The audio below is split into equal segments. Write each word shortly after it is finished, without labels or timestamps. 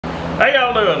How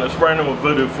y'all doing? It's Brandon with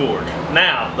Voodoo Forge.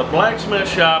 Now, the blacksmith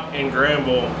shop in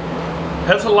Granville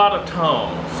has a lot of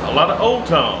tongs, a lot of old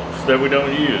tongs that we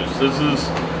don't use. This is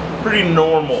pretty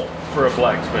normal for a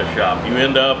blacksmith shop. You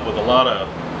end up with a lot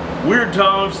of weird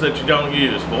tongs that you don't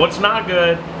use. But what's not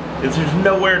good is there's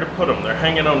nowhere to put them. They're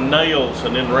hanging on nails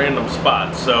and in random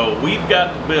spots. So we've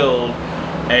got to build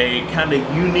a kind of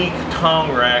unique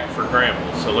tong rack for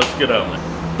Granville. So let's get on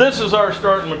it. This is our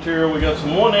starting material. We got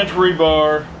some 1-inch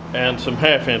rebar and some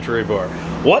 1/2-inch rebar.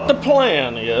 What the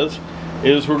plan is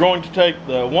we're going to take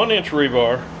the 1-inch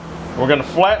rebar, we're going to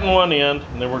flatten one end,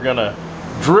 and then we're going to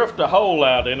drift a hole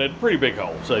out in it, pretty big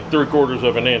hole, say 3/4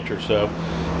 of an inch or so.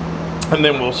 And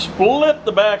then we'll split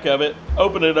the back of it,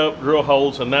 open it up, drill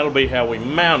holes, and that'll be how we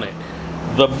mount it.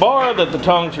 The bar that the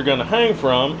tongs are going to hang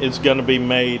from is going to be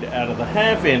made out of the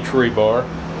 1/2-inch rebar,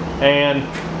 and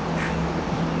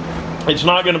it's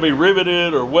not going to be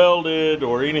riveted or welded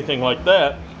or anything like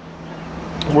that.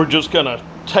 We're just going to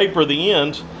taper the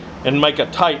ends and make a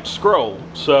tight scroll.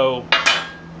 So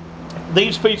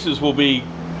these pieces won't be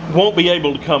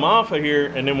able to come off of here,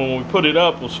 and then when we put it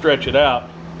up, we'll stretch it out,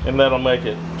 and that'll make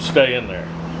it stay in there.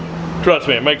 Trust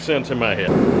me, it makes sense in my head.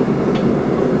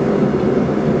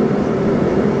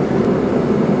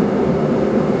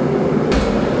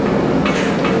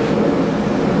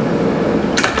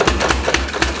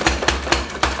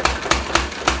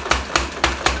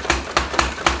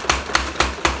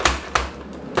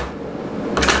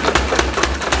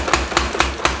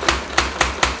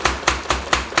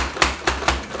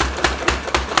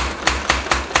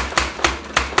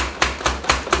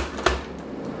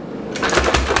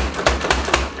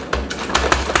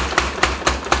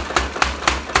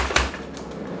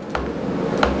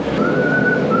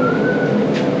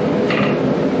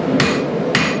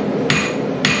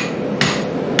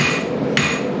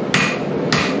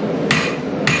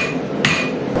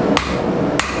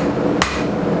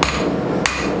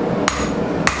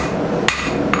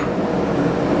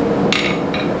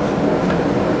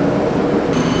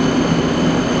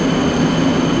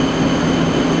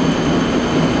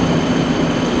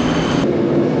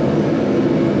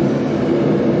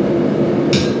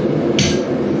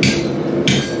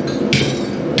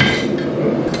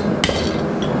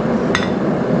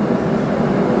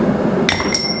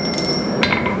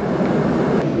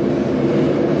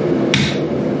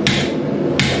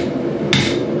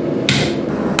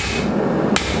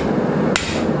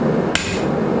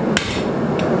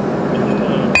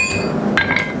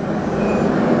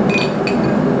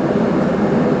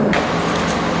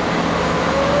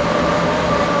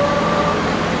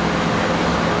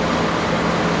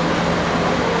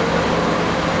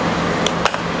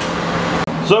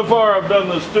 So far I've done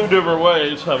this 2 different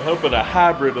ways. I'm hoping a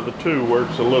hybrid of the 2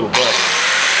 works a little better.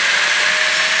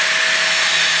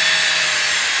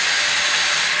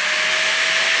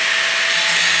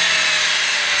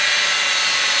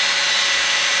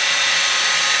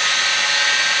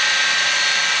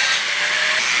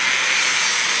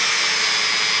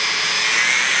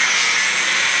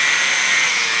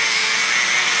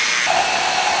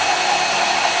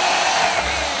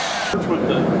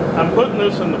 I'm putting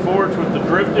this in the forge with the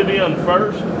drifted end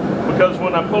first, because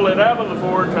when I pull it out of the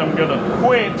forge, I'm going to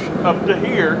quench up to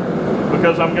here,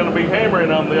 because I'm going to be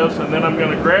hammering on this, and then I'm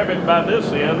going to grab it by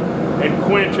this end and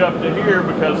quench up to here,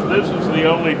 because this is the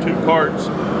only 2 parts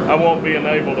I won't be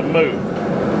able to move.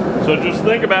 So just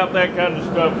think about that kind of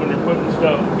stuff when you're putting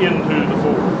stuff into the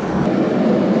forge.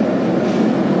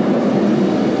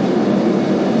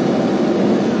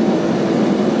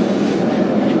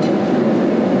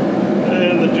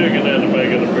 Jigging had to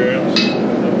make an appearance,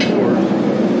 of course.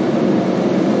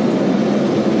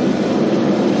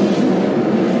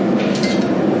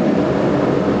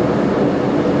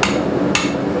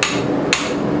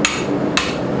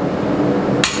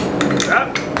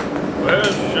 Ah,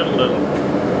 well, shit a little.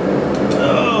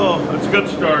 Oh, that's a good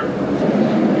start.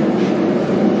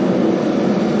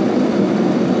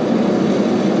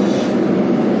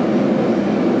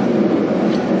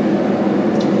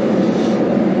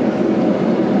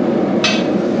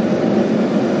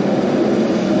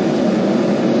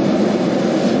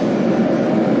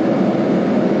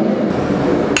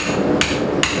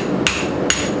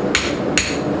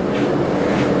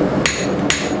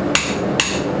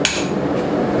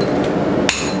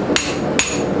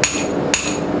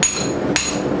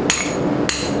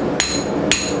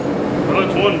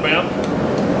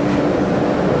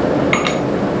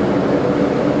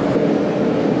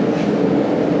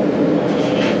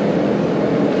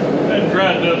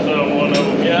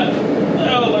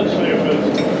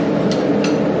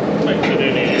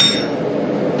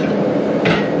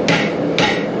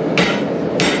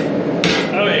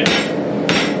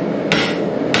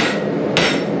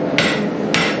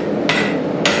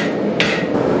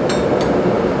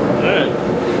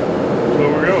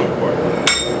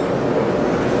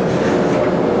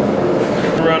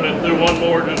 through one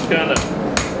more, just kind of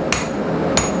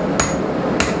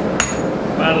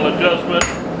final adjustment.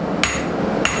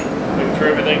 Make sure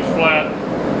everything's flat.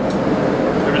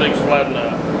 Everything's flat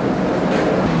enough.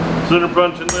 Center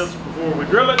punching this before we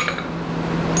drill it.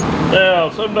 Now,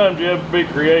 sometimes you have to be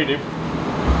creative.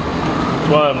 That's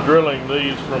why I'm drilling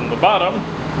these from the bottom.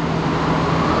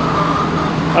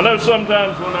 I know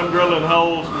sometimes when I'm drilling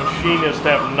holes, machinists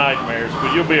have nightmares,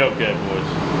 but you'll be okay, boys.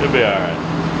 You'll be alright.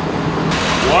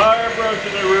 Wire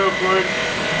brushing it real quick.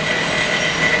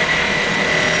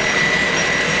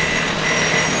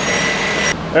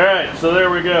 Alright, so there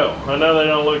we go. I know they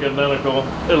don't look identical.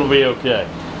 It'll be okay.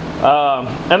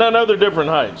 And I know they're different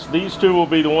heights. These two will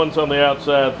be the ones on the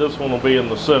outside. This one will be in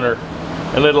the center.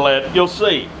 And it'll add, you'll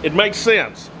see, it makes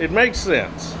sense. It makes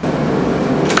sense.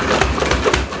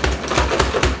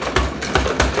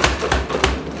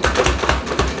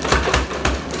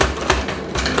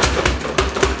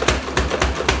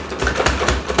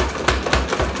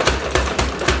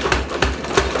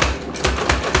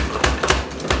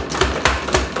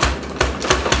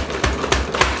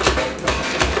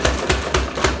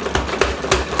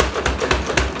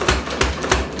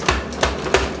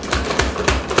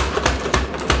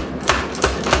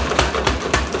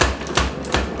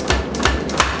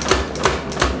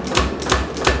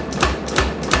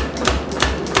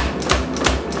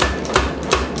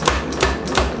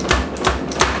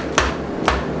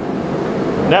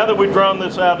 Now that we've drawn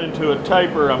this out into a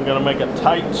taper, I'm going to make a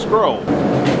tight scroll.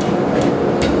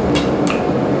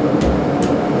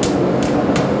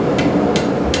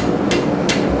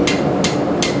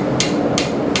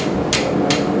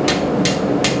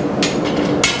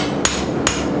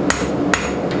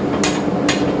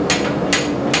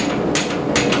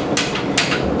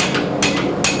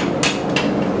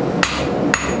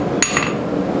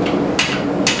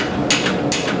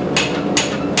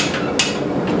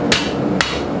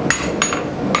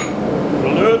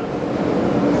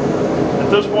 At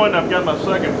this point, I've got my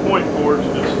second point forged.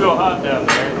 It's still hot down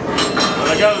there. But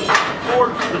I got to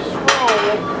forge the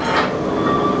scroll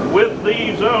with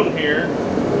these on here.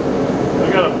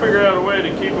 I got to figure out a way to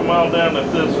keep them all down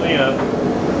at this end.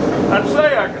 I'd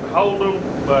say I could hold them,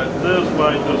 but this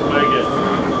might just make it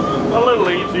a little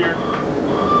easier.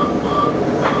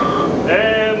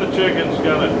 And the chicken's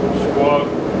kind of squawk.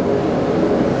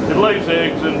 It lays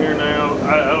eggs in here now.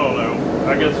 I don't know.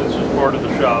 I guess it's just part of the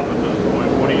shop at this point.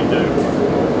 What do you do?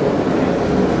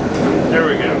 There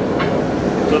we go.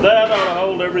 So that ought to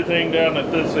hold everything down at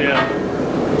this end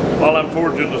while I'm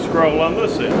forging the scroll on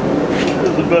this end.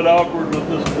 It's a bit awkward with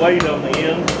this weight on the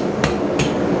end.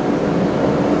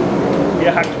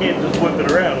 Yeah, I can't just whip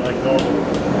it around like normal.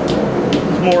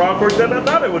 It's more awkward than I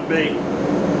thought it would be.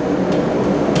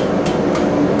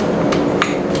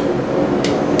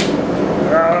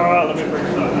 Let me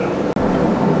figure something out.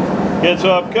 Yeah, so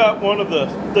I've got one of the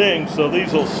things, so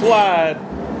these will slide,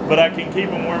 but I can keep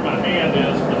them where my hand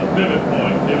is for the pivot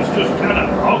point. It was just kind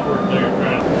of awkward there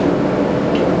trying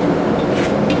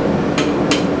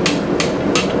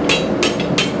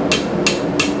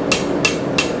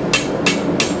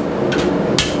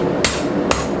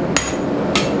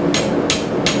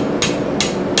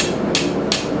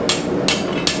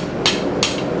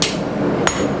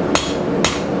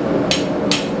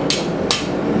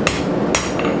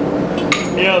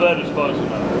Yeah, that is close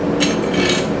enough.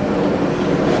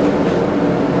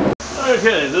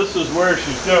 Okay, this is where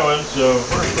she's going. So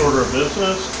first order of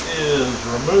business is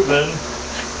removing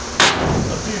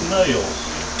a few nails.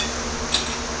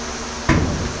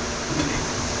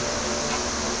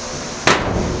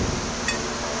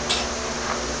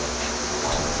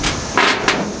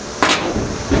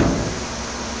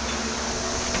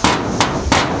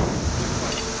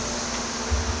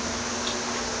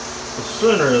 The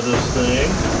center of this thing,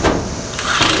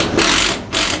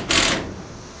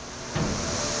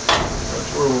 that's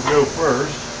where we'll go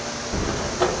first.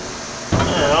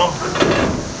 Now,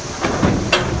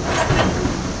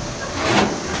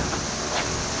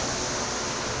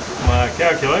 my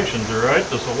calculations are right,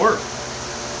 this will work.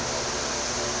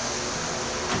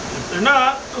 If they're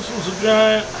not, this was a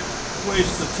giant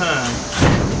waste of time.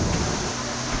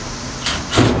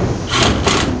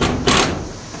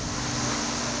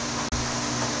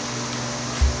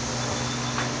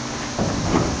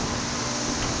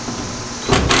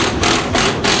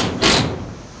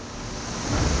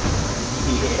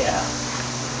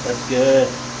 That's good.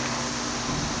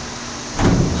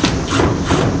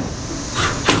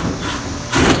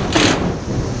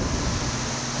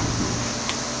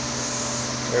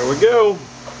 There we go.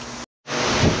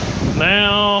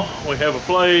 Now we have a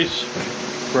place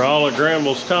for all of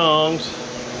Gramble's tongs.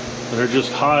 They're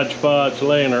just hodgepodge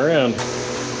laying around.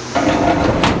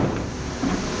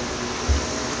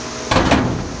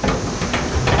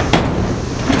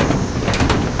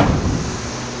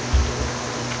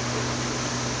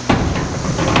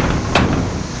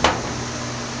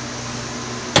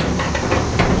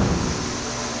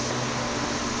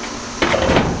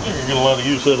 You're getting a lot of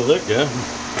use out of that guy.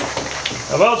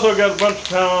 I've also got a bunch of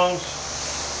tongs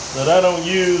that I don't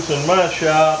use in my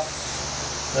shop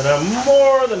that I'm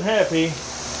more than happy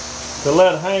to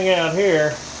let hang out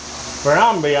here for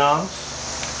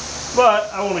ambiance,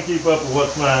 but I want to keep up with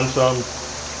what's mine, so I'm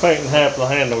painting half the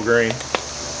handle green.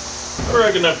 I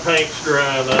reckon that paint's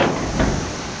dry enough.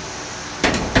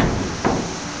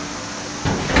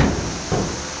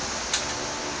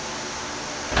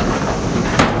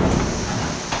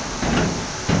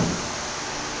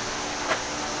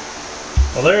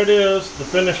 Well, there it is, the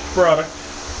finished product.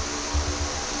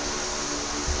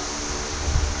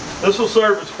 This will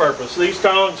serve its purpose. These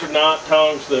tongs are not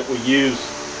tongs that we use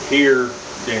here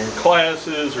during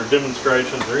classes or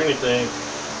demonstrations or anything,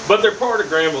 but they're part of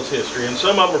Granville's history, and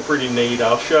some of them are pretty neat.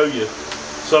 I'll show you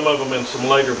some of them in some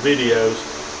later videos,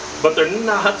 but they're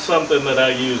not something that I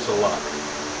use a lot.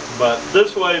 But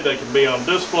this way they can be on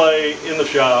display in the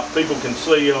shop, people can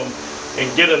see them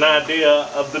and get an idea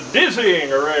of the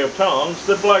dizzying array of tongs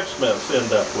that blacksmiths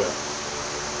end up with.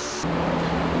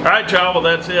 Alright y'all, well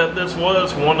that's it. This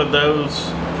was one of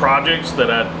those projects that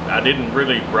I didn't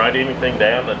really write anything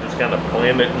down. I just kind of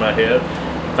planned it in my head.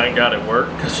 Thank God it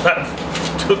worked, because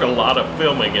I took a lot of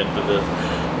filming into this.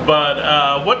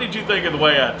 But what did you think of the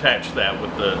way I attached that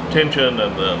with the tension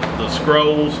and the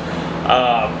scrolls?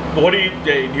 What do you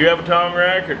have a tong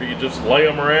rack, or do you just lay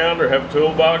them around, or have a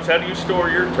toolbox? How do you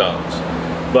store your tongs?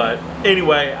 But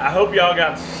anyway, I hope y'all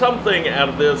got something out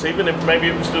of this, even if maybe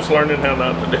it was just learning how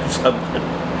not to do something.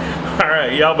 All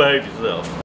right, y'all behave yourselves.